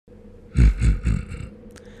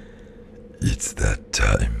It's that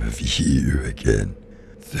time of year again.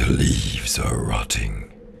 The leaves are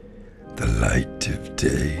rotting. The light of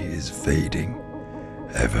day is fading,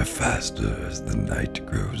 ever faster as the night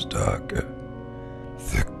grows darker.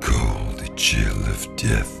 The cold chill of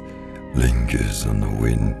death lingers on the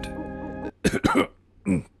wind.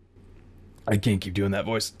 I can't keep doing that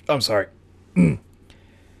voice. I'm sorry.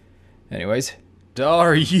 Anyways,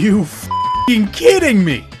 are you f***ing kidding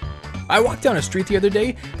me? I walked down a street the other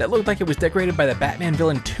day that looked like it was decorated by the Batman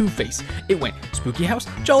villain Two-Face. It went spooky house,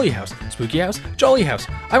 jolly house, spooky house, jolly house.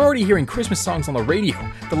 I'm already hearing Christmas songs on the radio.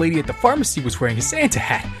 The lady at the pharmacy was wearing a Santa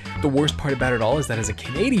hat. The worst part about it all is that as a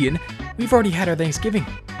Canadian, we've already had our Thanksgiving.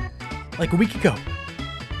 Like a week ago.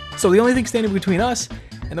 So the only thing standing between us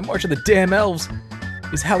and the March of the Damn Elves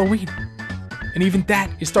is Halloween. And even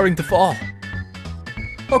that is starting to fall.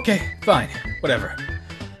 Okay, fine, whatever.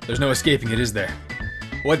 There's no escaping it, is there?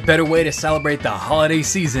 What better way to celebrate the holiday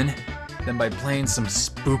season than by playing some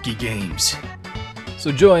spooky games?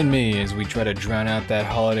 So join me as we try to drown out that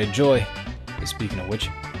holiday joy. Speaking of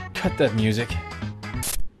which, cut that music.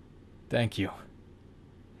 Thank you.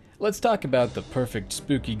 Let's talk about the perfect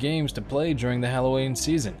spooky games to play during the Halloween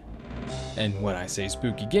season. And when I say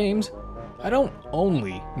spooky games, I don't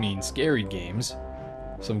only mean scary games.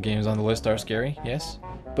 Some games on the list are scary, yes,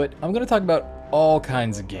 but I'm going to talk about all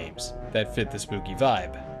kinds of games that fit the spooky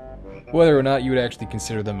vibe, whether or not you would actually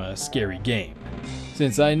consider them a scary game.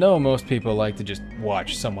 Since I know most people like to just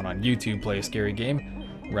watch someone on YouTube play a scary game,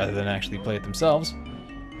 rather than actually play it themselves,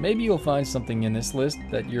 maybe you'll find something in this list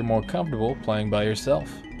that you're more comfortable playing by yourself.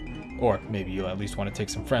 Or maybe you'll at least want to take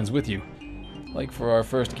some friends with you, like for our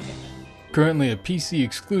first game. Currently a PC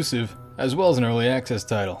exclusive, as well as an early access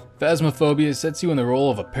title. Phasmophobia sets you in the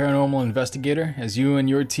role of a paranormal investigator as you and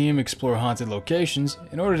your team explore haunted locations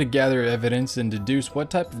in order to gather evidence and deduce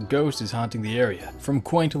what type of ghost is haunting the area. From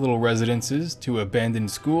quaint little residences to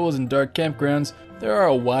abandoned schools and dark campgrounds, there are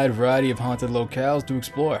a wide variety of haunted locales to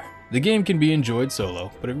explore. The game can be enjoyed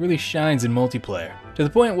solo, but it really shines in multiplayer, to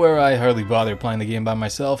the point where I hardly bother playing the game by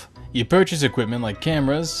myself. You purchase equipment like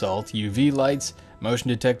cameras, salt, UV lights, motion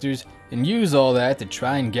detectors, and use all that to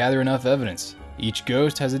try and gather enough evidence. Each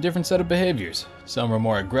ghost has a different set of behaviors. Some are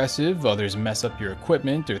more aggressive, others mess up your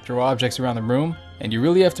equipment or throw objects around the room, and you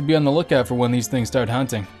really have to be on the lookout for when these things start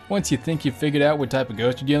hunting. Once you think you've figured out what type of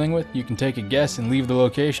ghost you're dealing with, you can take a guess and leave the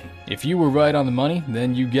location. If you were right on the money,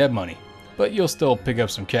 then you get money. But you'll still pick up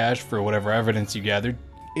some cash for whatever evidence you gathered.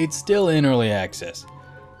 It's still in early access.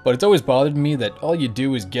 But it's always bothered me that all you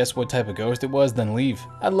do is guess what type of ghost it was, then leave.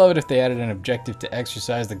 I'd love it if they added an objective to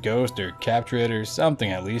exorcise the ghost or capture it or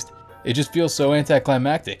something at least. It just feels so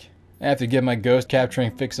anticlimactic. I have to get my ghost capturing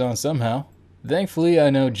fix on somehow. Thankfully, I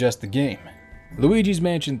know just the game. Luigi's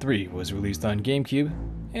Mansion 3 was released on GameCube,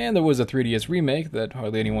 and there was a 3DS remake that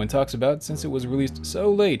hardly anyone talks about since it was released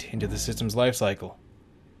so late into the system's lifecycle.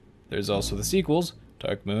 There's also the sequels,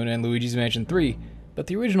 Dark Moon and Luigi's Mansion 3, but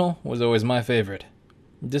the original was always my favorite.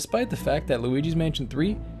 Despite the fact that Luigi's Mansion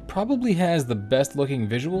 3 probably has the best looking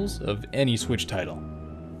visuals of any Switch title.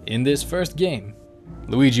 In this first game,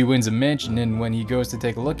 Luigi wins a mansion and when he goes to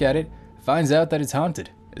take a look at it, finds out that it's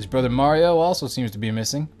haunted. His brother Mario also seems to be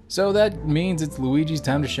missing, so that means it's Luigi's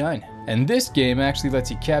time to shine. And this game actually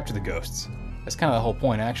lets you capture the ghosts. That's kind of the whole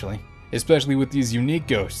point actually. Especially with these unique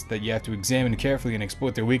ghosts that you have to examine carefully and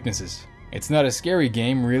exploit their weaknesses. It's not a scary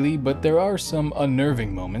game really, but there are some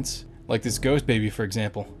unnerving moments. Like this ghost baby, for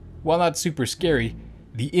example. While not super scary,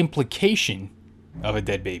 the implication of a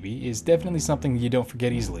dead baby is definitely something you don't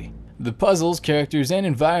forget easily. The puzzles, characters, and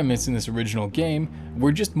environments in this original game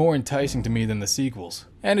were just more enticing to me than the sequels.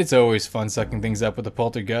 And it's always fun sucking things up with a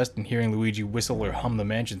poltergeist and hearing Luigi whistle or hum the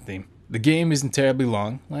mansion theme. The game isn't terribly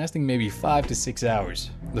long, lasting maybe 5 to 6 hours.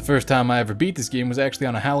 The first time I ever beat this game was actually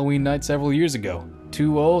on a Halloween night several years ago.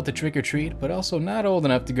 Too old to trick or treat, but also not old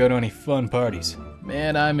enough to go to any fun parties.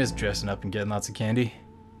 Man, I miss dressing up and getting lots of candy.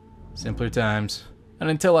 Simpler times. And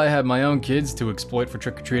until I have my own kids to exploit for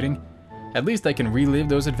trick-or-treating, at least I can relive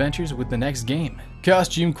those adventures with the next game.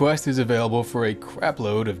 Costume Quest is available for a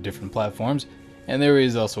crapload of different platforms, and there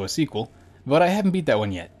is also a sequel, but I haven't beat that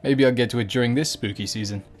one yet. Maybe I'll get to it during this spooky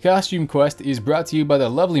season. Costume Quest is brought to you by the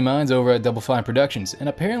lovely minds over at Double Fine Productions, and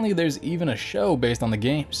apparently there's even a show based on the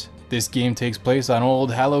games. This game takes place on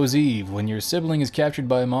Old Hallows Eve when your sibling is captured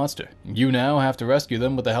by a monster. You now have to rescue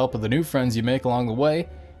them with the help of the new friends you make along the way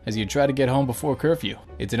as you try to get home before curfew.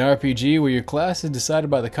 It's an RPG where your class is decided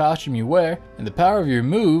by the costume you wear, and the power of your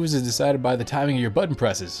moves is decided by the timing of your button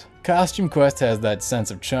presses. Costume Quest has that sense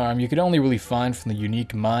of charm you can only really find from the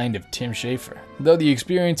unique mind of Tim Schafer, though the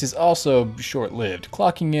experience is also short-lived,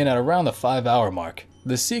 clocking in at around the 5-hour mark.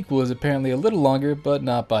 The sequel is apparently a little longer, but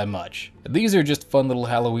not by much. These are just fun little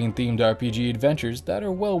Halloween-themed RPG adventures that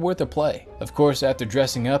are well worth a play. Of course, after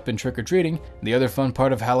dressing up and trick-or-treating, the other fun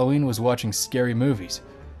part of Halloween was watching scary movies.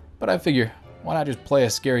 But I figure, why not just play a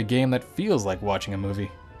scary game that feels like watching a movie?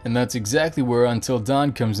 And that's exactly where Until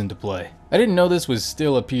Dawn comes into play. I didn't know this was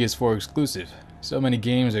still a PS4 exclusive. So many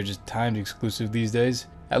games are just timed exclusive these days.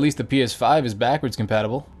 At least the PS5 is backwards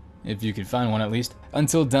compatible, if you could find one at least.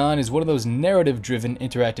 Until Dawn is one of those narrative-driven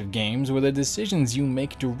interactive games where the decisions you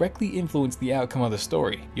make directly influence the outcome of the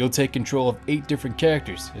story. You'll take control of 8 different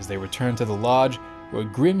characters as they return to the lodge, where a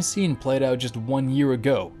grim scene played out just 1 year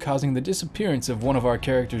ago, causing the disappearance of one of our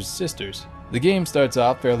characters' sisters. The game starts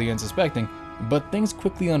off fairly unsuspecting, but things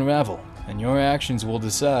quickly unravel, and your actions will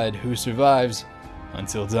decide who survives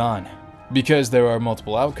until dawn. Because there are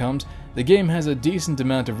multiple outcomes, the game has a decent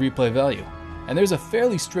amount of replay value, and there's a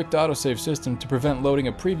fairly strict autosave system to prevent loading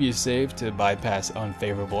a previous save to bypass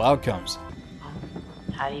unfavorable outcomes.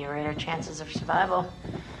 How do you rate our chances of survival?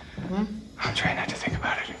 I'm trying not to think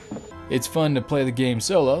about it. It's fun to play the game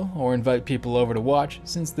solo, or invite people over to watch,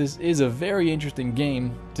 since this is a very interesting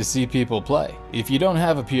game to see people play. If you don't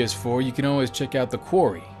have a PS4, you can always check out The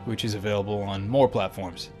Quarry, which is available on more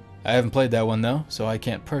platforms. I haven't played that one though, so I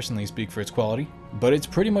can't personally speak for its quality, but it's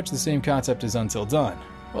pretty much the same concept as Until Dawn,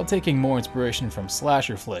 while taking more inspiration from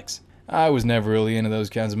slasher flicks. I was never really into those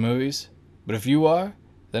kinds of movies, but if you are,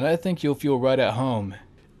 then I think you'll feel right at home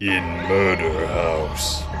In Murder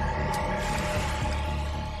House.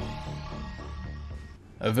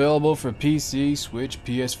 Available for PC, Switch,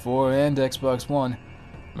 PS4, and Xbox One,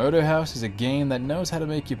 Murder House is a game that knows how to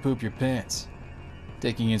make you poop your pants.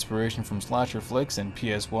 Taking inspiration from slasher flicks and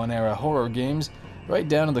PS1 era horror games, right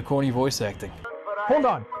down to the corny voice acting. Hold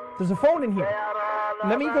on, there's a phone in here.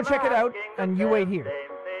 Let me go check it out, and you wait here.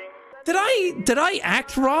 Did I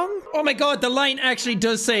act wrong? Oh my god, the line actually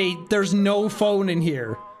does say there's no phone in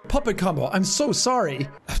here. Puppet combo, I'm so sorry.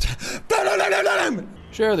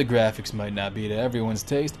 Sure, the graphics might not be to everyone's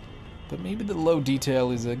taste, but maybe the low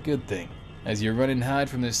detail is a good thing. As you run and hide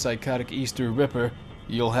from this psychotic Easter Ripper,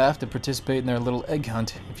 you'll have to participate in their little egg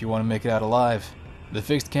hunt if you want to make it out alive. The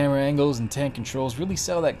fixed camera angles and tank controls really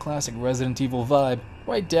sell that classic Resident Evil vibe,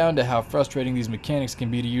 right down to how frustrating these mechanics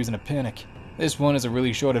can be to use in a panic. This one is a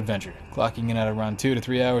really short adventure, clocking in at around 2 to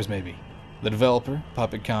 3 hours maybe. The developer,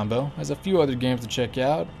 Puppet Combo, has a few other games to check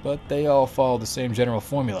out, but they all follow the same general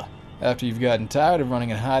formula. After you've gotten tired of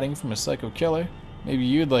running and hiding from a psycho killer, maybe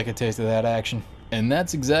you'd like a taste of that action. And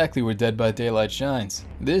that's exactly where Dead by Daylight shines.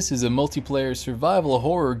 This is a multiplayer survival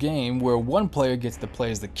horror game where one player gets to play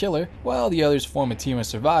as the killer, while the others form a team of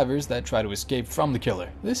survivors that try to escape from the killer.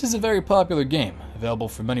 This is a very popular game, available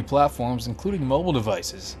for many platforms including mobile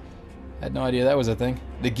devices. Had no idea that was a thing.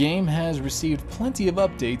 The game has received plenty of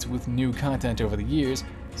updates with new content over the years,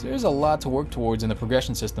 so there's a lot to work towards in the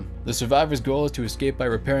progression system. The survivor's goal is to escape by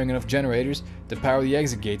repairing enough generators to power the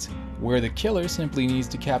exit gates, where the killer simply needs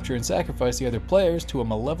to capture and sacrifice the other players to a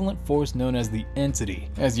malevolent force known as the Entity.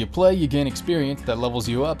 As you play, you gain experience that levels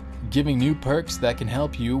you up, giving new perks that can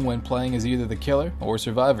help you when playing as either the killer or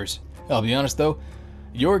survivors. I'll be honest though,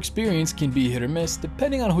 your experience can be hit or miss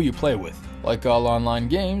depending on who you play with. Like all online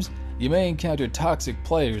games, you may encounter toxic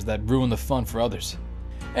players that ruin the fun for others.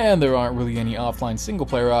 And there aren't really any offline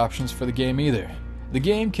single-player options for the game either. The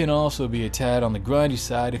game can also be a tad on the grindy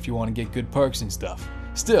side if you want to get good perks and stuff.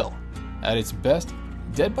 Still, at its best,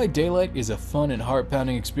 Dead by Daylight is a fun and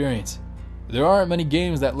heart-pounding experience. There aren't many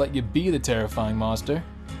games that let you be the terrifying monster,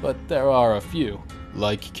 but there are a few,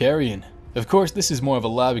 like Carrion. Of course, this is more of a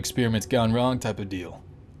lab experiments gone wrong type of deal.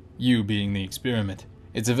 You being the experiment.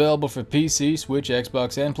 It's available for PC, Switch,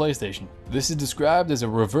 Xbox, and PlayStation. This is described as a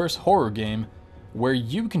reverse horror game where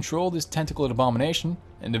you control this tentacled abomination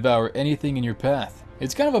and devour anything in your path.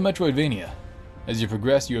 It's kind of a Metroidvania. As you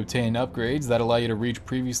progress, you obtain upgrades that allow you to reach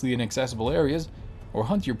previously inaccessible areas or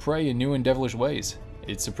hunt your prey in new and devilish ways.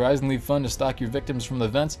 It's surprisingly fun to stalk your victims from the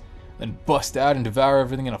vents, then bust out and devour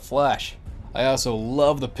everything in a flash. I also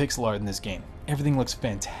love the pixel art in this game. Everything looks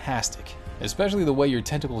fantastic, especially the way your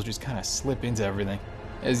tentacles just kind of slip into everything.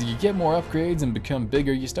 As you get more upgrades and become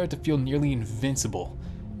bigger, you start to feel nearly invincible,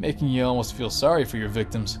 making you almost feel sorry for your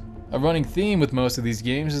victims. A running theme with most of these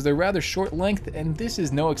games is their rather short length, and this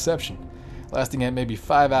is no exception, lasting at maybe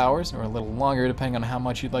 5 hours or a little longer depending on how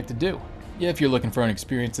much you'd like to do. If you're looking for an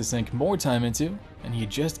experience to sink more time into, and you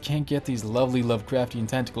just can't get these lovely Lovecraftian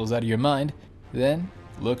tentacles out of your mind, then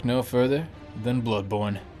look no further than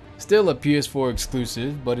Bloodborne. Still a PS4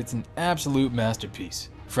 exclusive, but it's an absolute masterpiece.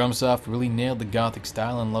 FromSoft really nailed the gothic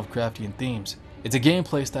style and Lovecraftian themes. It's a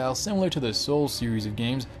gameplay style similar to the Souls series of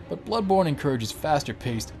games, but Bloodborne encourages faster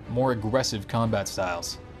paced, more aggressive combat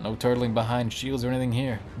styles. No turtling behind shields or anything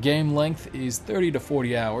here. Game length is 30 to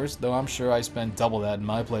 40 hours, though I'm sure I spent double that in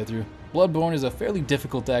my playthrough. Bloodborne is a fairly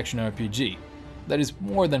difficult action RPG that is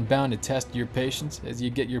more than bound to test your patience as you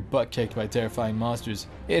get your butt kicked by terrifying monsters.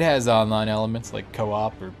 It has online elements like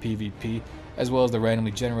co-op or PvP, as well as the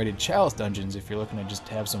randomly generated chalice dungeons if you're looking to just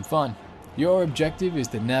have some fun. Your objective is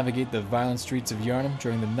to navigate the violent streets of Yharnam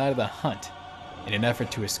during the night of the hunt, in an effort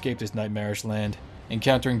to escape this nightmarish land,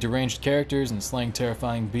 encountering deranged characters and slaying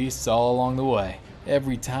terrifying beasts all along the way.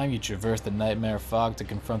 Every time you traverse the nightmare fog to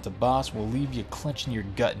confront a boss will leave you clenching your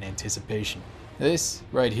gut in anticipation. This,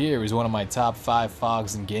 right here, is one of my top 5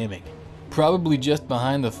 fogs in gaming. Probably just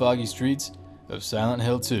behind the foggy streets of Silent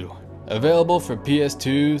Hill 2. Available for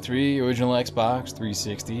PS2, 3, original Xbox,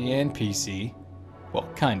 360, and PC. Well,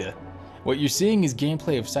 kinda. What you're seeing is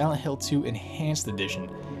gameplay of Silent Hill 2 Enhanced Edition.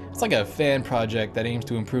 It's like a fan project that aims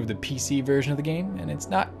to improve the PC version of the game, and it's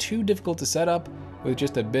not too difficult to set up with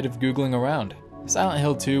just a bit of googling around. Silent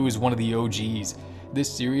Hill 2 is one of the OGs.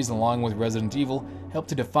 This series, along with Resident Evil, helped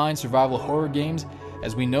to define survival horror games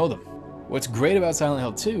as we know them. What's great about Silent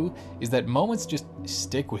Hill 2 is that moments just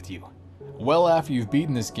stick with you. Well after you've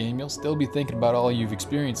beaten this game, you'll still be thinking about all you've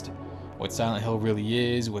experienced, what Silent Hill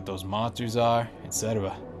really is, what those monsters are,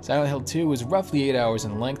 etc. Silent Hill 2 is roughly 8 hours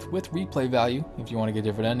in length with replay value if you want to get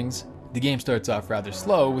different endings. The game starts off rather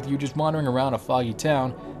slow with you just wandering around a foggy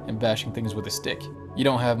town and bashing things with a stick. You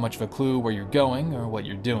don't have much of a clue where you're going or what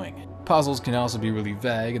you're doing. Puzzles can also be really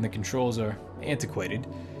vague and the controls are antiquated,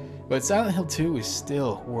 but Silent Hill 2 is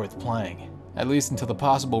still worth playing, at least until the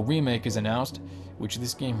possible remake is announced, which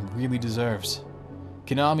this game really deserves.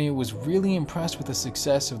 Konami was really impressed with the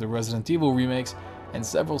success of the Resident Evil remakes, and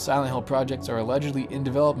several Silent Hill projects are allegedly in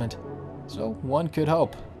development, so one could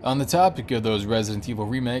hope. On the topic of those Resident Evil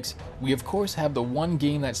remakes, we of course have the one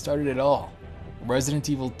game that started it all, Resident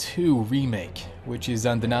Evil 2 Remake, which is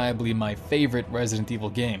undeniably my favorite Resident Evil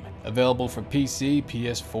game. Available for PC,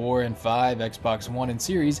 PS4 and 5, Xbox One and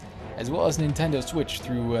Series, as well as Nintendo Switch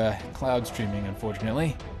through cloud streaming,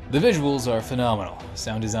 unfortunately. The visuals are phenomenal,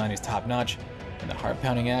 sound design is top-notch, and the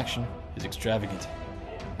heart-pounding action is extravagant.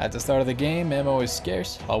 At the start of the game, ammo is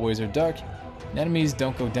scarce, hallways are dark, and enemies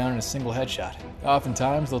don't go down in a single headshot.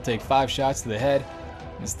 Oftentimes, they'll take 5 shots to the head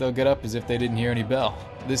and still get up as if they didn't hear any bell.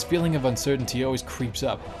 This feeling of uncertainty always creeps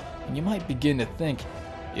up, and you might begin to think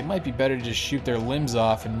it might be better to just shoot their limbs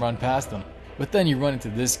off and run past them. But then you run into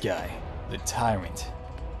this guy, the Tyrant,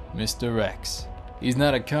 Mr. X. He's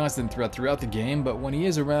not a constant threat throughout the game, but when he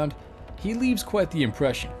is around, he leaves quite the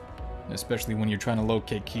impression, especially when you're trying to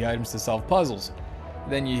locate key items to solve puzzles.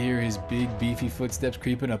 Then you hear his big, beefy footsteps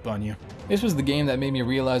creeping up on you. This was the game that made me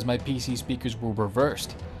realize my PC speakers were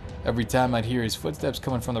reversed. Every time I'd hear his footsteps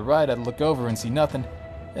coming from the right, I'd look over and see nothing,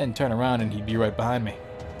 then turn around and he'd be right behind me.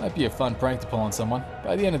 Might be a fun prank to pull on someone.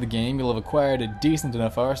 By the end of the game, you'll have acquired a decent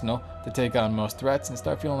enough arsenal to take on most threats and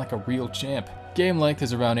start feeling like a real champ. Game length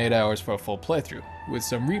is around 8 hours for a full playthrough, with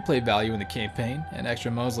some replay value in the campaign and extra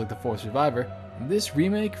modes like the Fourth Survivor. This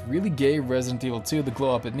remake really gave Resident Evil 2 the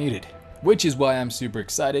glow up it needed, which is why I'm super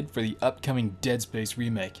excited for the upcoming Dead Space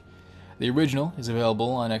remake. The original is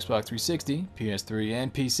available on Xbox 360, PS3,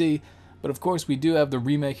 and PC, but of course we do have the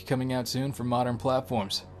remake coming out soon for modern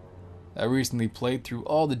platforms. I recently played through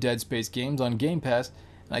all the Dead Space games on Game Pass,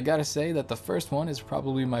 and I gotta say that the first one is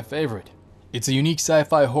probably my favorite. It's a unique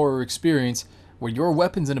sci-fi horror experience where your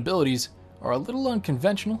weapons and abilities are a little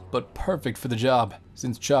unconventional, but perfect for the job,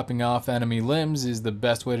 since chopping off enemy limbs is the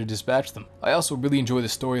best way to dispatch them. I also really enjoy the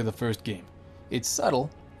story of the first game. It's subtle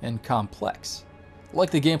and complex, like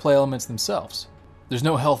the gameplay elements themselves. There's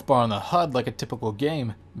no health bar on the HUD like a typical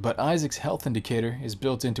game, but Isaac's health indicator is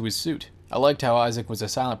built into his suit. I liked how Isaac was a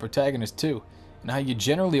silent protagonist too, and how you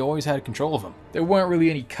generally always had control of him. There weren't really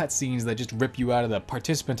any cutscenes that just rip you out of the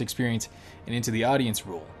participant experience and into the audience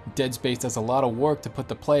role. Dead Space does a lot of work to put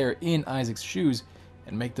the player in Isaac's shoes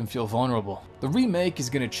and make them feel vulnerable. The remake is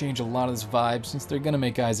going to change a lot of this vibe since they're going to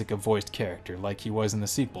make Isaac a voiced character like he was in the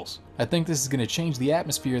sequels. I think this is going to change the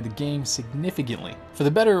atmosphere of the game significantly. For the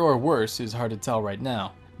better or worse is hard to tell right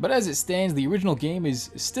now, but as it stands, the original game is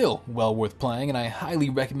still well worth playing and I highly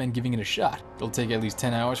recommend giving it a shot. It'll take at least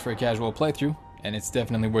 10 hours for a casual playthrough, and it's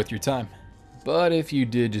definitely worth your time. But if you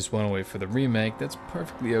did just want to wait for the remake, that's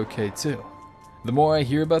perfectly okay too. The more I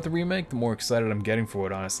hear about the remake, the more excited I'm getting for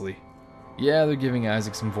it, honestly. Yeah, they're giving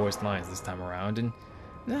Isaac some voiced lines this time around, and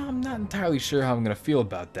now I'm not entirely sure how I'm going to feel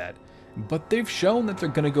about that. But they've shown that they're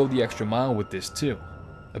going to go the extra mile with this too.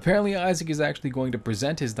 Apparently Isaac is actually going to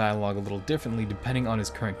present his dialogue a little differently depending on his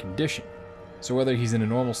current condition. So whether he's in a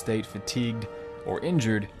normal state, fatigued, or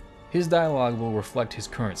injured, his dialogue will reflect his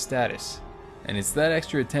current status. And it's that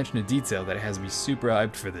extra attention to detail that has me super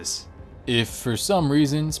hyped for this. If for some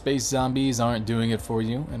reason space zombies aren't doing it for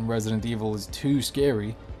you and Resident Evil is too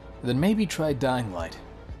scary, then maybe try Dying Light.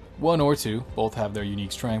 1 or 2, both have their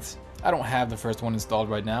unique strengths. I don't have the first one installed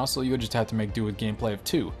right now, so you'll just have to make do with gameplay of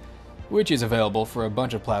 2, which is available for a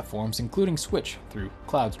bunch of platforms including Switch through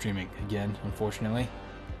cloud streaming, again, unfortunately.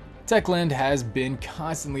 Techland has been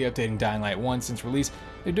constantly updating Dying Light 1 since release.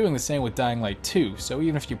 They're doing the same with Dying Light 2, so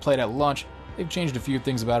even if you played at launch, they've changed a few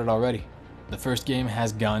things about it already. The first game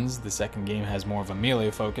has guns, the second game has more of a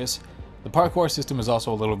melee focus. The parkour system is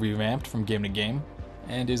also a little revamped from game to game,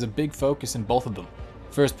 and is a big focus in both of them.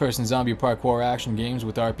 First-person zombie parkour action games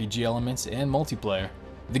with RPG elements and multiplayer.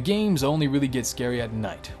 The games only really get scary at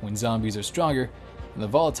night, when zombies are stronger and the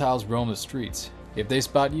volatiles roam the streets. If they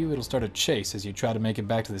spot you, it'll start a chase as you try to make it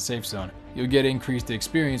back to the safe zone. You'll get increased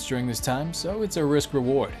experience during this time, so it's a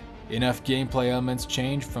risk-reward. Enough gameplay elements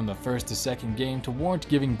change from the first to second game to warrant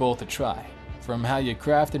giving both a try. From how you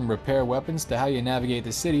craft and repair weapons to how you navigate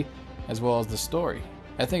the city, as well as the story.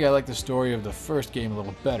 I think I like the story of the first game a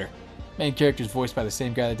little better. Main character is voiced by the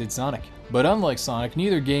same guy that did Sonic. But unlike Sonic,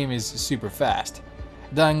 neither game is super fast.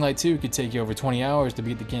 Dying Light 2 could take you over 20 hours to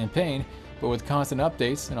beat the campaign, but with constant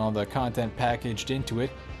updates and all the content packaged into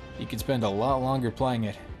it, you could spend a lot longer playing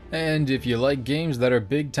it. And if you like games that are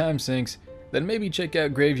big time sinks, then maybe check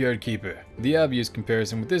out Graveyard Keeper. The obvious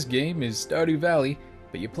comparison with this game is Stardew Valley,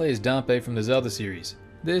 but you play as Dampé from the Zelda series.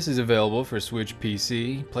 This is available for Switch,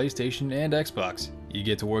 PC, PlayStation, and Xbox. You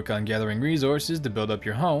get to work on gathering resources to build up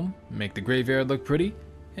your home, make the graveyard look pretty,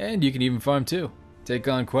 and you can even farm too. Take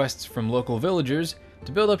on quests from local villagers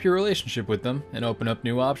to build up your relationship with them and open up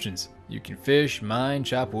new options. You can fish, mine,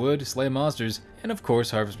 chop wood, slay monsters, and of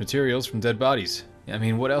course harvest materials from dead bodies. I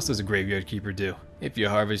mean, what else does a graveyard keeper do? If you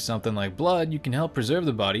harvest something like blood, you can help preserve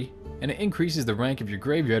the body, and it increases the rank of your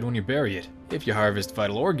graveyard when you bury it. If you harvest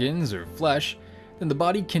vital organs or flesh, then the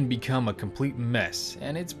body can become a complete mess,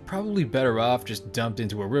 and it's probably better off just dumped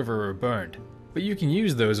into a river or burned. But you can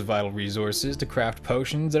use those vital resources to craft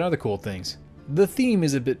potions and other cool things. The theme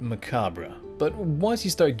is a bit macabre, but once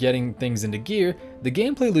you start getting things into gear, the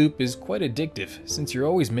gameplay loop is quite addictive, since you're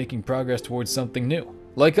always making progress towards something new.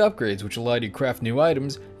 Like upgrades, which allow you to craft new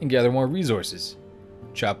items and gather more resources.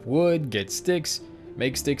 Chop wood, get sticks,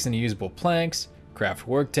 make sticks into usable planks, craft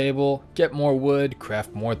work table, get more wood,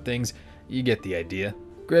 craft more things. You get the idea.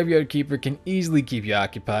 Graveyard Keeper can easily keep you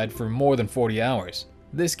occupied for more than 40 hours.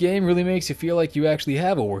 This game really makes you feel like you actually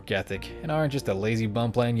have a work ethic and aren't just a lazy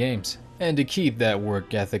bum playing games. And to keep that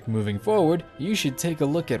work ethic moving forward, you should take a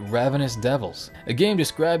look at Ravenous Devils, a game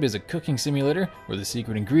described as a cooking simulator where the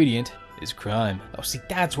secret ingredient is crime. Oh, see,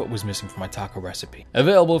 that's what was missing from my taco recipe.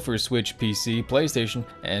 Available for Switch, PC, PlayStation,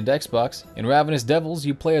 and Xbox, in Ravenous Devils,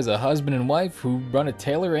 you play as a husband and wife who run a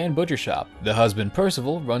tailor and butcher shop. The husband,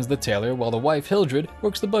 Percival, runs the tailor while the wife, Hildred,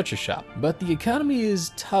 works the butcher shop. But the economy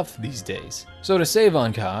is tough these days. So to save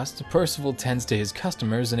on costs, Percival tends to his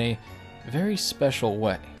customers in a very special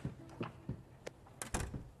way.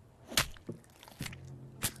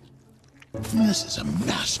 This is a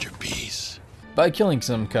masterpiece. By killing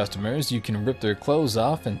some customers, you can rip their clothes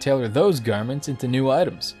off and tailor those garments into new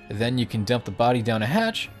items. Then you can dump the body down a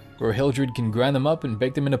hatch, where Hildred can grind them up and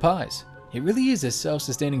bake them into pies. It really is a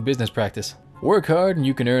self-sustaining business practice. Work hard and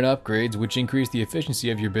you can earn upgrades which increase the efficiency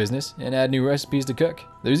of your business and add new recipes to cook.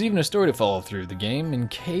 There's even a story to follow through the game in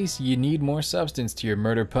case you need more substance to your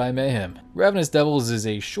murder pie mayhem. Ravenous Devils is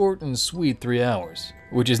a short and sweet 3 hours,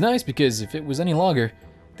 which is nice because if it was any longer,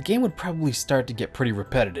 the game would probably start to get pretty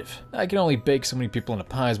repetitive. I can only bake so many people into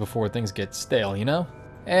pies before things get stale, you know?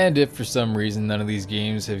 And if for some reason none of these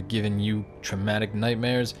games have given you traumatic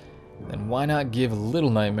nightmares, then why not give Little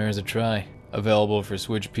Nightmares a try? Available for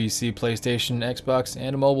Switch, PC, PlayStation, Xbox,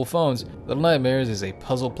 and mobile phones, Little Nightmares is a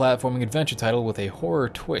puzzle platforming adventure title with a horror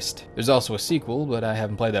twist. There's also a sequel, but I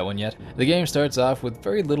haven't played that one yet. The game starts off with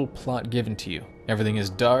very little plot given to you. Everything is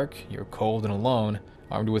dark, you're cold and alone,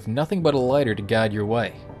 armed with nothing but a lighter to guide your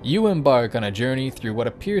way. You embark on a journey through what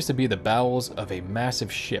appears to be the bowels of a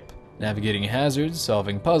massive ship. Navigating hazards,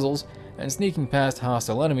 solving puzzles, and sneaking past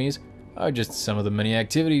hostile enemies are just some of the many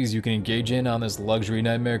activities you can engage in on this luxury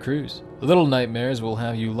nightmare cruise. Little Nightmares will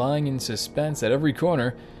have you lying in suspense at every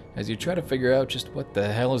corner as you try to figure out just what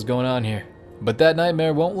the hell is going on here. But that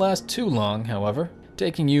nightmare won't last too long, however,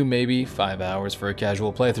 taking you maybe 5 hours for a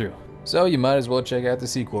casual playthrough. So you might as well check out the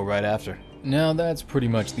sequel right after. Now that's pretty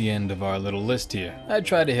much the end of our little list here. I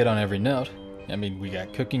tried to hit on every note. I mean, we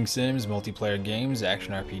got cooking sims, multiplayer games,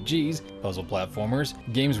 action RPGs, puzzle platformers,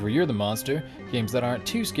 games where you're the monster, games that aren't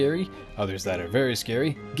too scary, others that are very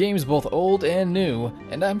scary, games both old and new,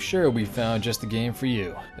 and I'm sure we found just the game for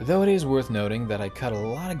you. Though it is worth noting that I cut a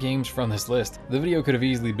lot of games from this list, the video could have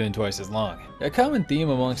easily been twice as long. A common theme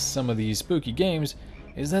amongst some of these spooky games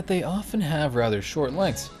is that they often have rather short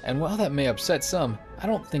lengths, and while that may upset some, I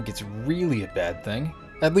don't think it's really a bad thing,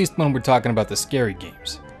 at least when we're talking about the scary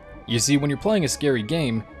games. You see, when you're playing a scary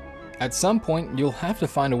game, at some point you'll have to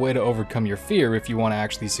find a way to overcome your fear if you want to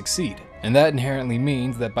actually succeed. And that inherently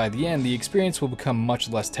means that by the end the experience will become much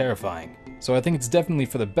less terrifying. So I think it's definitely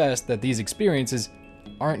for the best that these experiences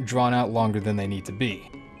aren't drawn out longer than they need to be.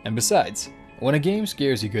 And besides, when a game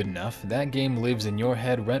scares you good enough, that game lives in your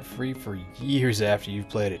head rent-free for years after you've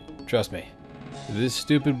played it. Trust me. This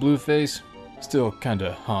stupid blue face still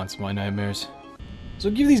kinda haunts my nightmares. So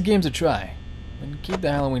give these games a try. And keep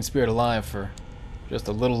the Halloween spirit alive for just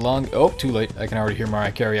a little long. Oh, too late. I can already hear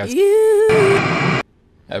Mariah Carey outside. I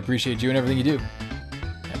appreciate you and everything you do.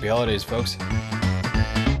 Happy holidays, folks.